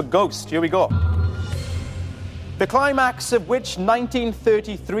buzzers for Ghost. Here we go. The climax of which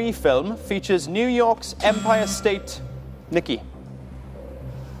 1933 film features New York's Empire State... Nikki.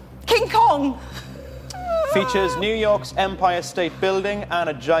 King Kong! Features New York's Empire State Building and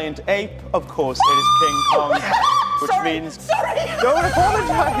a giant ape. Of course, it is King Kong. Which means... Sorry! Don't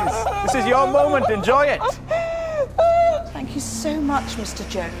apologise! This is your moment. Enjoy it. Thank you so much, Mr.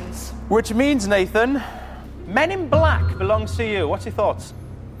 Jones. Which means, Nathan, Men in Black belongs to you. What's your thoughts?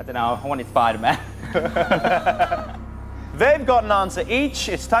 I don't know. I wanted Spider-Man. They've got an answer each.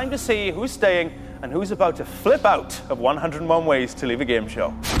 It's time to see who's staying and who's about to flip out of 101 Ways to Leave a Game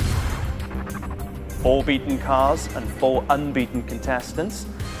Show. 4 beaten cars and 4 unbeaten contestants.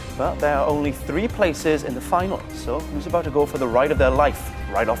 But there are only 3 places in the final. So who's about to go for the ride of their life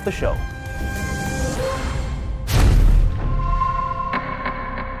right off the show?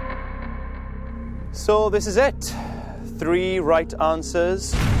 So this is it. 3 right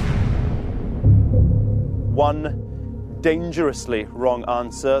answers. 1 dangerously wrong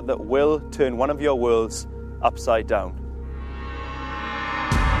answer that will turn one of your worlds upside down.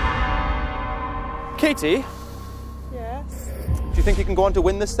 Katie? Yes? Do you think you can go on to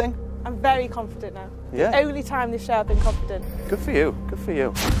win this thing? I'm very confident now. Yeah? The only time this show I've been confident. Good for you. Good for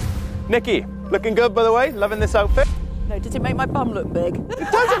you. Nikki, looking good, by the way. Loving this outfit. No, does it make my bum look big?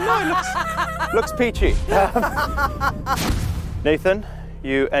 It doesn't, no. It looks peachy. Nathan,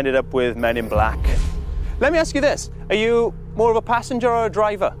 you ended up with Men in Black. Let me ask you this. Are you more of a passenger or a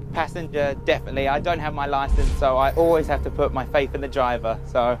driver? Passenger, definitely. I don't have my license, so I always have to put my faith in the driver.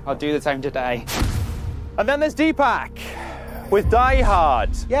 So I'll do the same today. And then there's Deepak with Die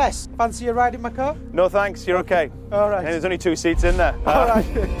Hard. Yes. Fancy a ride in my car? No thanks, you're okay. All right. And there's only 2 seats in there. All right.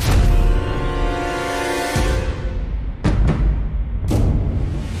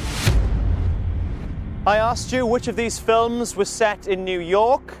 I asked you which of these films was set in New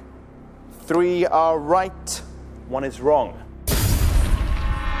York. 3 are right, 1 is wrong.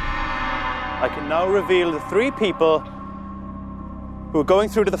 I can now reveal the 3 people who are going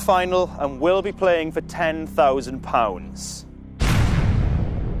through to the final and will be playing for £10,000.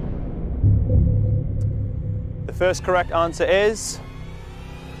 The first correct answer is...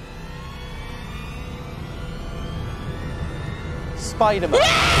 Spider-Man.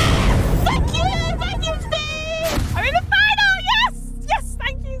 Yes! Thank you, Steve! I'm in the final! Yes! Yes,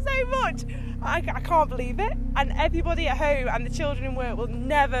 thank you so much. I can't believe it. And everybody at home and the children in work will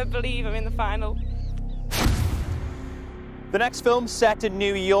never believe I'm in the final. The next film set in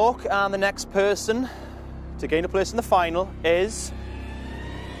New York, and the next person to gain a place in the final is...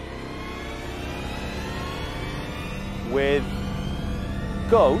 with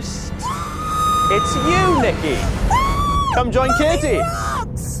Ghost, it's you, Nikki. Come join Katie.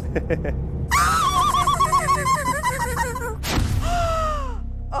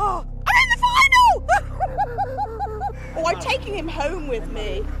 Oh, I'm in the final! Oh, I'm taking him home with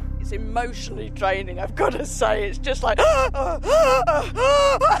me. It's emotionally draining, I've got to say. It's just like...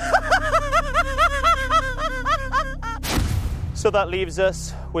 So that leaves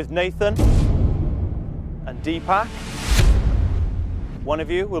us with Nathan and Deepak. One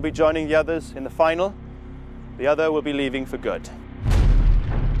of you will be joining the others in the final. The other will be leaving for good.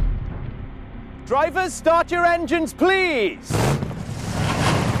 Drivers, start your engines, please!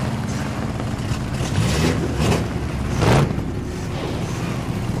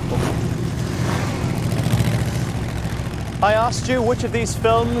 I asked you which of these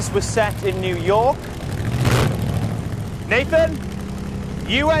films was set in New York. Nathan,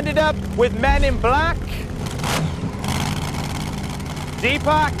 you ended up with Men in Black.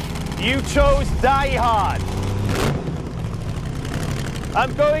 Deepak, you chose Die Hard.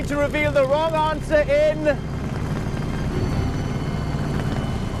 I'm going to reveal the wrong answer in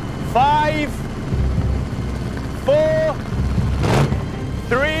 5, 4,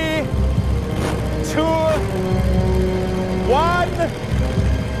 3, 2, 1.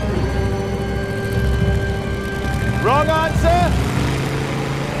 Wrong answer.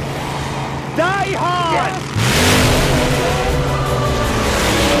 Die Hard. Yes.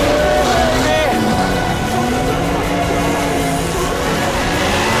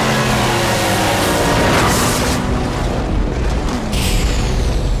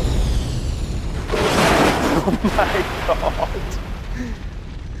 Oh my God.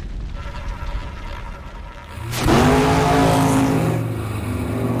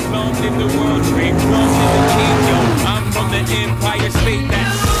 Long live the World Trade, long live the kingdom. I'm from the Empire State.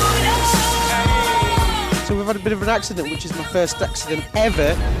 So we've had a bit of an accident, which is my first accident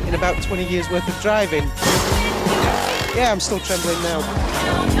ever in about 20 years worth of driving. Yeah, I'm still trembling now.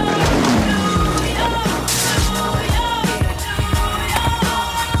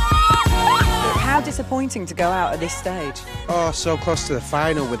 How disappointing to go out at this stage. Oh, so close to the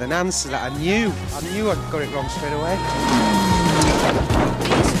final with an answer that I knew. I knew I got it wrong straight away.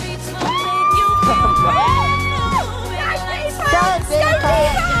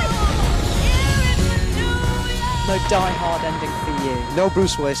 No Die Hard ending for you. No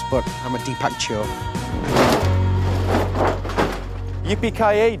Bruce Willis, but I'm a Deepak Cho.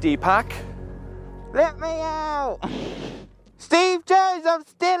 Yippee-ki-yay, Deepak. Let me out! Steve Jones, I'm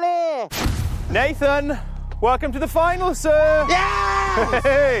still here! Nathan, welcome to the final, sir! Yeah!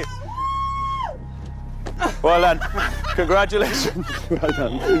 Hey! Well done. Congratulations. Well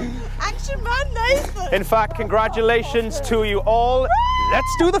done. Action man, Nathan! In fact, congratulations to you all.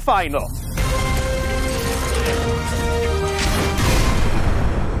 Let's do the final.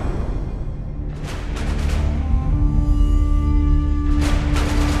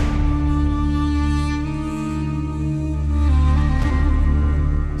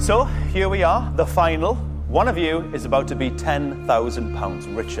 So, here we are, the final. One of you is about to be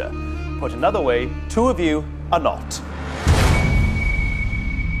 £10,000 richer. Put another way, 2 of you are not.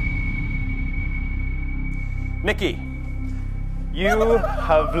 Nikki, you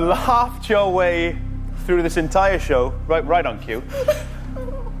have laughed your way through this entire show, right on cue.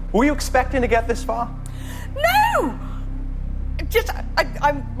 Were you expecting to get this far? No!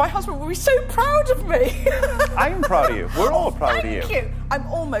 My husband will be so proud of me. I am proud of you. We're all proud of you. Thank you. I'm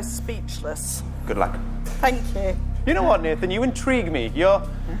almost speechless. Good luck. Thank you. You know what, Nathan? You intrigue me. You're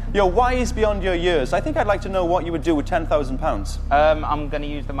wise beyond your years. I think I'd like to know what you would do with £10,000. I'm going to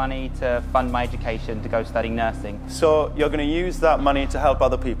use the money to fund my education to go studying nursing. So you're going to use that money to help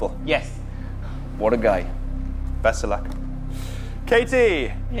other people? Yes. What a guy. Best of luck.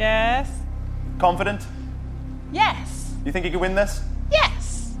 Katie. Yes. Confident? Yes. You think you could win this?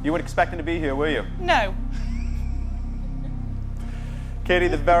 Yes. You weren't expecting to be here, were you? No. Katie,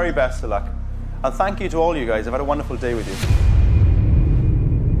 the very best of luck. And thank you to all you guys. I've had a wonderful day with you.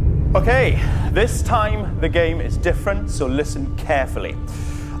 Okay, this time the game is different, so listen carefully.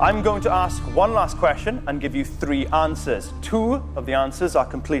 I'm going to ask one last question and give you 3 answers. 2 of the answers are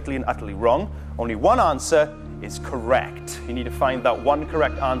completely and utterly wrong. Only one answer is correct. You need to find that one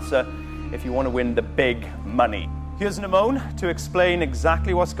correct answer if you want to win the big money. Here's Nimone to explain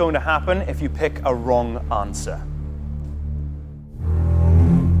exactly what's going to happen if you pick a wrong answer.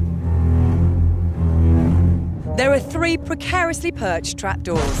 There are 3 precariously perched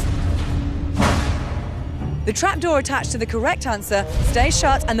trapdoors. The trapdoor attached to the correct answer stays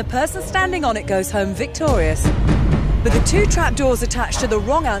shut and the person standing on it goes home victorious. But the 2 trapdoors attached to the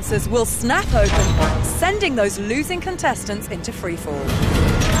wrong answers will snap open, sending those losing contestants into freefall.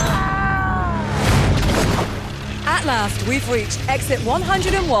 At last, we've reached exit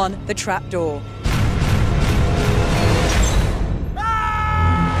 101, the trapdoor.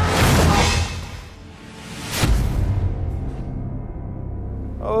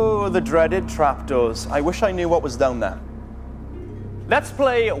 Oh, the dreaded trapdoors. I wish I knew what was down there. Let's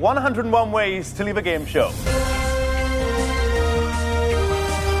play 101 Ways to Leave a Game Show.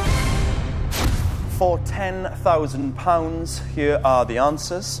 For £10,000, here are the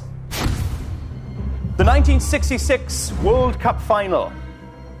answers. The 1966 World Cup Final.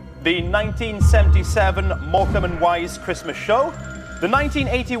 The 1977 Morecambe and Wise Christmas Show. The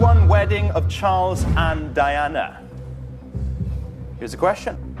 1981 wedding of Charles and Diana. Here's a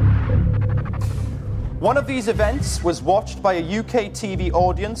question. One of these events was watched by a UK TV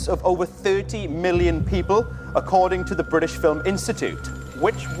audience of over 30 million people, according to the British Film Institute.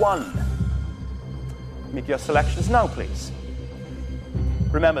 Which one? Make your selections now, please.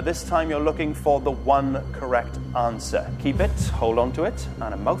 Remember, this time you're looking for the one correct answer. Keep it, hold on to it,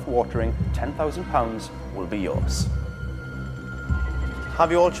 and a mouth-watering £10,000 will be yours.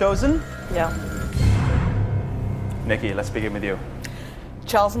 Have you all chosen? Yeah. Nikki, let's begin with you.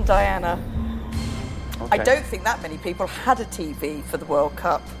 Charles and Diana. Okay. I don't think that many people had a TV for the World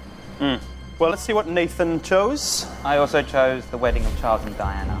Cup. Well, let's see what Nathan chose. I also chose the wedding of Charles and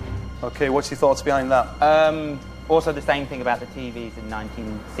Diana. Okay, what's your thoughts behind that? Also the same thing about the TVs in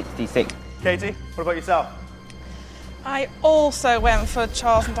 1966. Katie, what about yourself? I also went for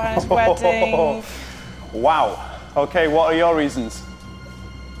Charles and Diana's wedding. Wow. Okay, what are your reasons?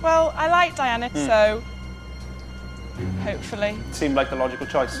 Well, I like Diana, so hopefully. Seemed like the logical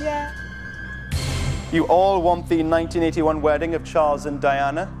choice. Yeah. You all want the 1981 wedding of Charles and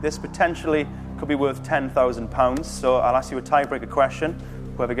Diana. This potentially could be worth £10,000, so I'll ask you a tiebreaker question.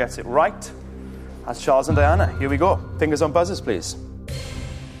 Whoever gets it right has Charles and Diana. Here we go. Fingers on buzzers, please.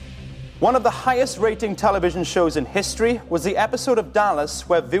 One of the highest rating television shows in history was the episode of Dallas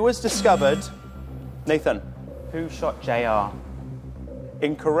where viewers discovered... Nathan. Who shot JR?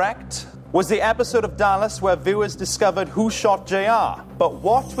 Incorrect. Was the episode of Dallas where viewers discovered who shot JR. But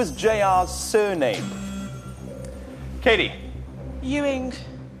what was JR's surname? Katie. Ewing.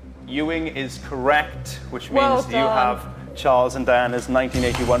 Ewing is correct, which means you have Charles and Diana's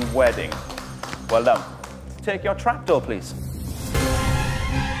 1981 wedding. Well done. Take your trapdoor, please.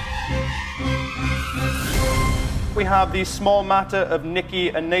 We have the small matter of Nikki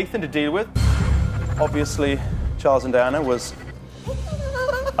and Nathan to deal with. Obviously, Charles and Diana was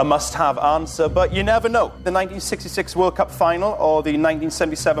a must-have answer, but you never know. The 1966 World Cup final or the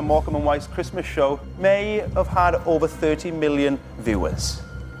 1977 Morecambe and Wise Christmas show may have had over 30 million viewers.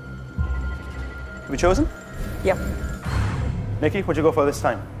 Have you chosen? Yep. Nikki, what'd you go for this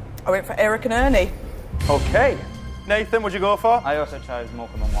time? I went for Eric and Ernie. Okay. Nathan, what'd you go for? I also chose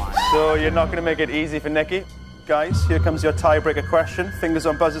Morecambe and Wise. So you're not going to make it easy for Nikki. Guys, here comes your tiebreaker question. Fingers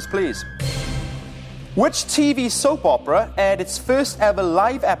on buzzers, please. Which TV soap opera aired its first ever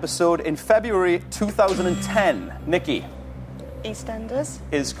live episode in February 2010? Nikki. EastEnders.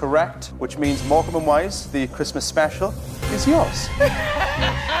 Is correct, which means Morecambe and Wise, the Christmas special, is yours.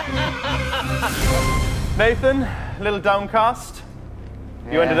 Nathan, a little downcast.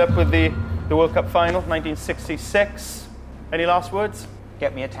 You ended up with the World Cup final, 1966. Any last words?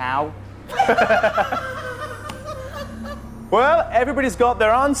 Get me a towel. Well, everybody's got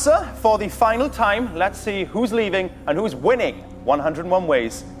their answer for the final time. Let's see who's leaving and who's winning 101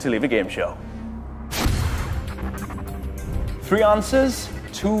 Ways to Leave a Game Show. 3 answers,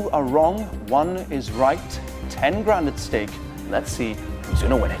 2 are wrong, 1 is right. 10 grand at stake. Let's see who's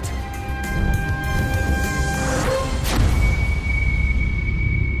going to win it.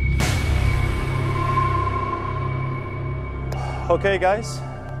 Okay, guys,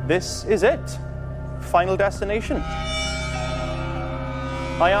 this is it. Final destination.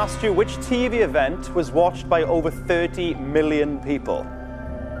 I asked you which TV event was watched by over 30 million people.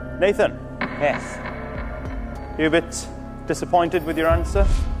 Nathan. Yes. You're a bit Disappointed with your answer?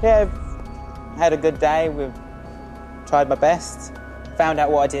 Yeah, had a good day. We've tried my best. Found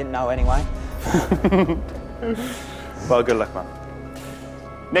out what I didn't know anyway. Well, good luck, man.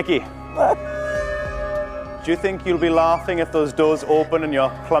 Nikki, do you think you'll be laughing if those doors open and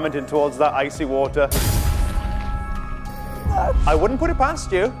you're plummeting towards that icy water? I wouldn't put it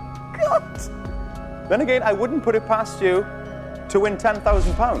past you. God. Then again, I wouldn't put it past you to win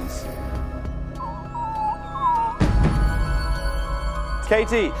 £10,000.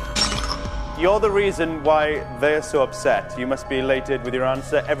 Katie, you're the reason why they're so upset. You must be elated with your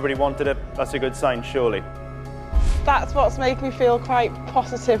answer. Everybody wanted it. That's a good sign, surely. That's what's making me feel quite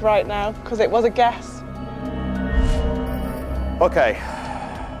positive right now, because it was a guess. Okay.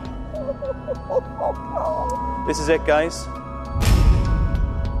 This is it, guys.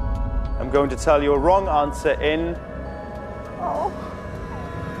 I'm going to tell you a wrong answer in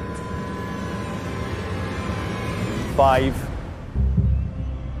 5,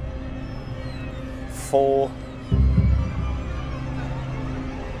 4,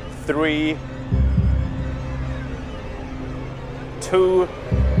 3, 2,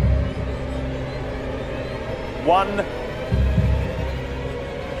 1.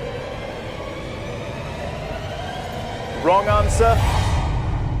 Wrong answer.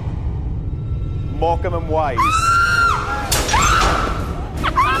 Morecambe and Wise.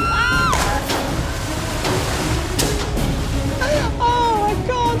 Oh my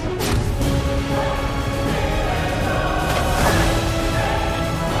God!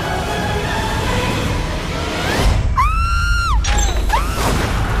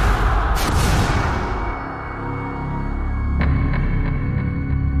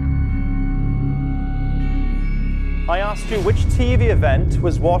 I asked you which TV event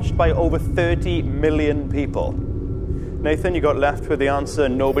was watched by over 30 million people. Nathan, you got left with the answer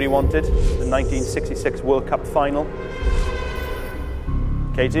nobody wanted, the 1966 World Cup final.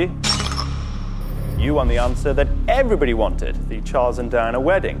 Katie, you won the answer that everybody wanted, the Charles and Diana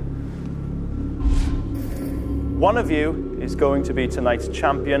wedding. One of you is going to be tonight's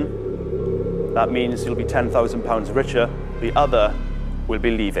champion. That means you'll be £10,000 richer. The other will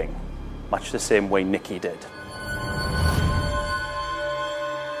be leaving, much the same way Nikki did.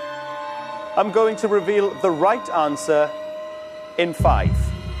 I'm going to reveal the right answer in 5,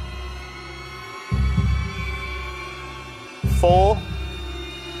 4,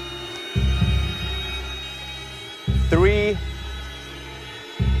 3,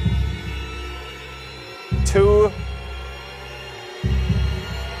 2,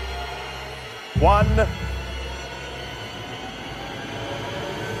 1.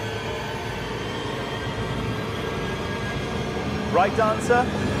 Right answer?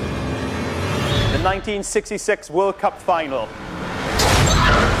 The 1966 World Cup final.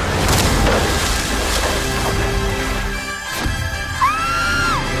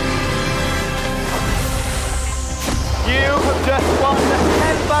 You have just won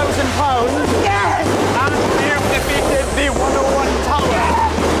 £10,000. Yes! And you've defeated the 101 Tower.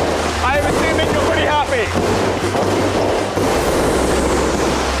 Yes! I'm assuming you're pretty happy.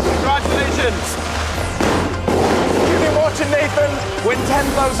 Congratulations. You've been watching Nathan win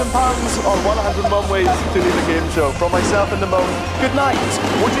 £10,000 on 101 Ways to Leave a Game Show. From myself and Damone, good night.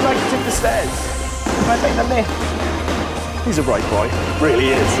 Would you like to take the stairs? Can I take the lift? He's a bright boy. Really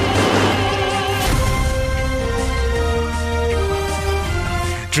is.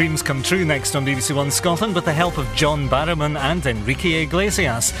 Dreams Come True next on BBC One Scotland with the help of John Barrowman and Enrique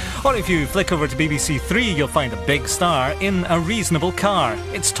Iglesias. Or if you flick over to BBC Three, you'll find a big star in a reasonable car.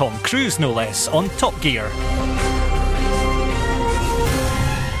 It's Tom Cruise, no less, on Top Gear.